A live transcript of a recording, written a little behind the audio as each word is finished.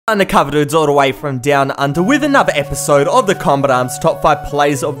Undercover dudes all the way from down under with another episode of the Combat Arms Top 5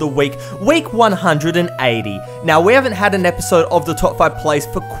 Plays of the Week, week 180. Now, we haven't had an episode of the Top 5 Plays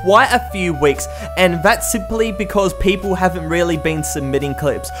for quite a few weeks, and that's simply because people haven't really been submitting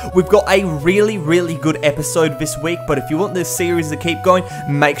clips. We've got a really good episode this week, but if you want this series to keep going,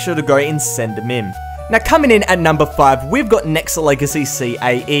 make sure to go and send them in. Now, coming in at number 5, we've got Next Legacy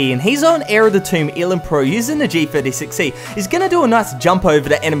CAE, and he's on Heir of the Tomb Elan Pro using the G36E. He's going to do a nice jump over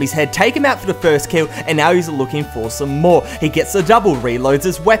the enemy's head, take him out for the first kill, and now he's looking for some more. He gets a double, reloads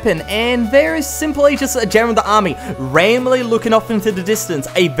his weapon, and there is simply just a general of the army, randomly looking off into the distance.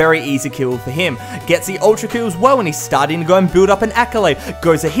 A very easy kill for him. Gets the ultra kill as well, and he's starting to go and build up an accolade.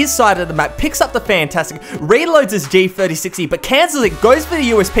 Goes to his side of the map, picks up the fantastic, reloads his G36E, but cancels it, goes for the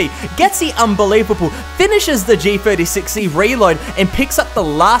USP, gets the unbelievable, finishes the G36E reload, and picks up the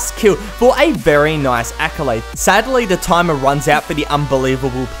last kill for a very nice accolade. Sadly, the timer runs out for the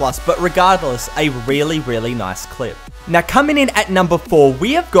unbelievable plus, but regardless, a really nice clip. Now, coming in at number 4,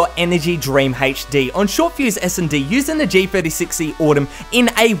 we have got Energy Dream HD on short fuse S&D using the G36E Autumn in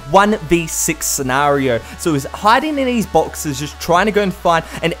a 1v6 scenario. So he's hiding in these boxes, just trying to go and find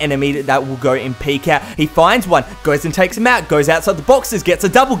an enemy that will go and peek out. He finds one, goes and takes him out, goes outside the boxes, gets a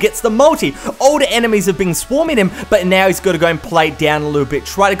double, gets the multi. All the enemies have been swarming him, but now he's got to go and play it down a little bit,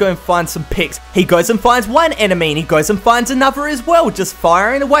 try to go and find some picks. He goes and finds one enemy, and he goes and finds another as well, just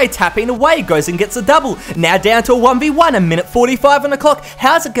firing away, tapping away, goes and gets a double. Now down to a 1v1. A minute 45 on the clock.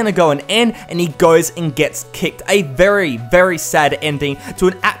 How's it gonna go and end? And he goes and gets kicked. A very sad ending to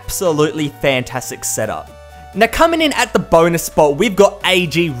an absolutely fantastic setup. Now, coming in at the bonus spot, we've got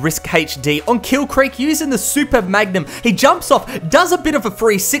AG Risk HD on Kill Creek using the Super Magnum. He jumps off, does a bit of a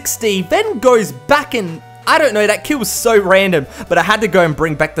 360, then goes back and I don't know, that kill was so random, but I had to go and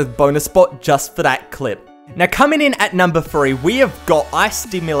bring back the bonus spot just for that clip. Now, coming in at number 3, we have got Ice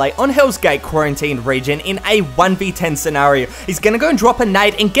Stimulate on Hell's Gate Quarantine Region in a 1v10 scenario. He's going to go and drop a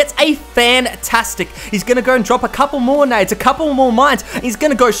nade and gets a fantastic. He's going to go and drop a couple more nades, a couple more mines. He's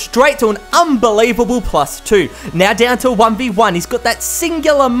going to go straight to an unbelievable +2. Now down to a 1v1. He's got that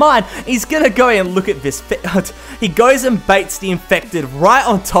singular mine. He's going to go and look at this. He goes and baits the infected right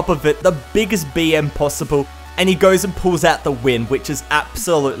on top of it, the biggest BM possible. And he goes and pulls out the win, which is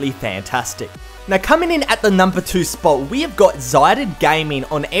absolutely fantastic. Now, coming in at the number 2 spot, we have got Zided Gaming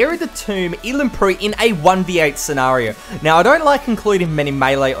on Heir of the Tomb Elan Pro in a 1v8 scenario. Now, I don't like including many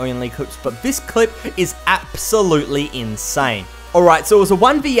melee only clips, but this clip is absolutely insane. Alright, so it was a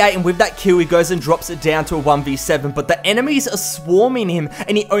 1v8, and with that kill, he goes and drops it down to a 1v7, but the enemies are swarming him,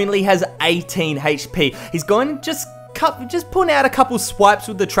 and he only has 18 HP. He's going just pulling out a couple swipes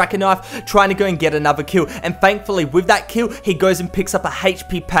with the tracker knife, trying to go and get another kill. And thankfully, with that kill, he goes and picks up a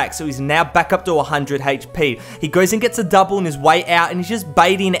HP pack, so he's now back up to 100 HP. He goes and gets a double on his way out, and he's just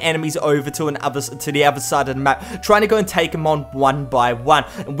baiting enemies over to the other side of the map, trying to go and take them on one by one.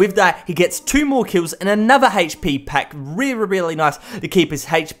 And with that, he gets 2 more kills and another HP pack. Really nice to keep his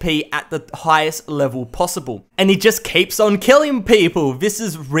HP at the highest level possible. And he just keeps on killing people. This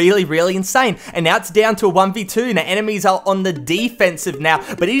is really insane. And now it's down to a 1v2. Now, enemies are on the defensive now,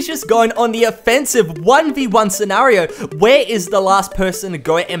 but he's just going on the offensive 1v1 scenario. Where is the last person to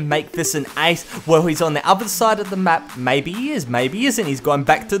go and make this an ace? Well, he's on the other side of the map. Maybe he is, maybe he isn't. He's going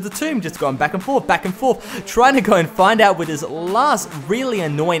back to the tomb, just going back and forth, trying to go and find out what his last really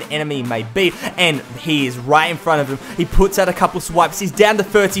annoying enemy may be. And he is right in front of him. He puts out a couple swipes. He's down to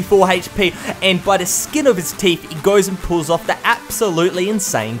 34 HP, and by the skin of his teeth, he goes and pulls off the absolutely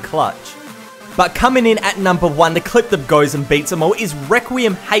insane clutch. But coming in at number 1, the clip that goes and beats them all is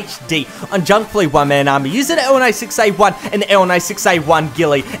Requiem HD on Junk Fleet One Man Army using the L96A1 and the L96A1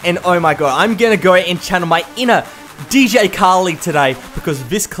 Ghillie. And oh my god, I'm gonna go and channel my inner DJ Carly today, because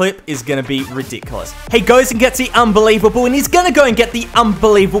this clip is going to be ridiculous. He goes and gets the unbelievable, and he's going to go and get the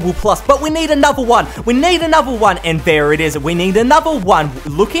unbelievable plus, but we need another one. We need another one, and there it is. We need another one.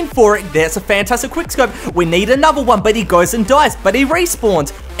 Looking for it. There's a fantastic quickscope. We need another one, but he goes and dies, but he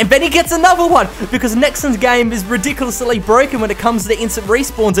respawns, and then he gets another one, because Nexon's game is ridiculously broken when it comes to instant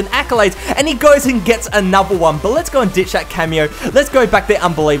respawns and accolades, and he goes and gets another one. But let's go and ditch that cameo. Let's go back to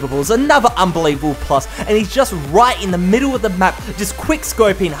unbelievables. Another unbelievable plus, and he's just right in the middle of the map, just quick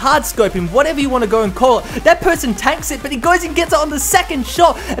scoping, hard scoping, whatever you want to go and call it. That person tanks it, but he goes and gets it on the second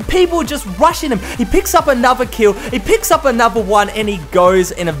shot, and people are just rushing him. He picks up another kill, he picks up another one, and he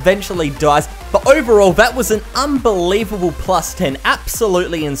goes and eventually dies. But overall, that was an unbelievable +10,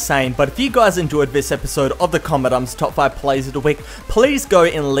 absolutely insane. But if you guys enjoyed this episode of the Combat Arms Top 5 Plays of the Week, please go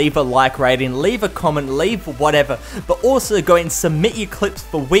and leave a like rating, leave a comment, leave whatever. But also go and submit your clips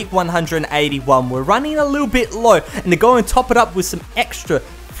for week 181. We're running a little bit low, and to go and top it up with some extra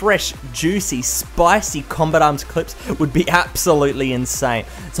fresh, juicy, spicy Combat Arms clips would be absolutely insane.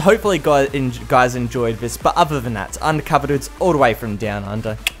 So hopefully guys enjoyed this, but other than that, it's Undercover Dudes all the way from Down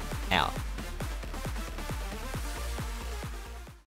Under, out.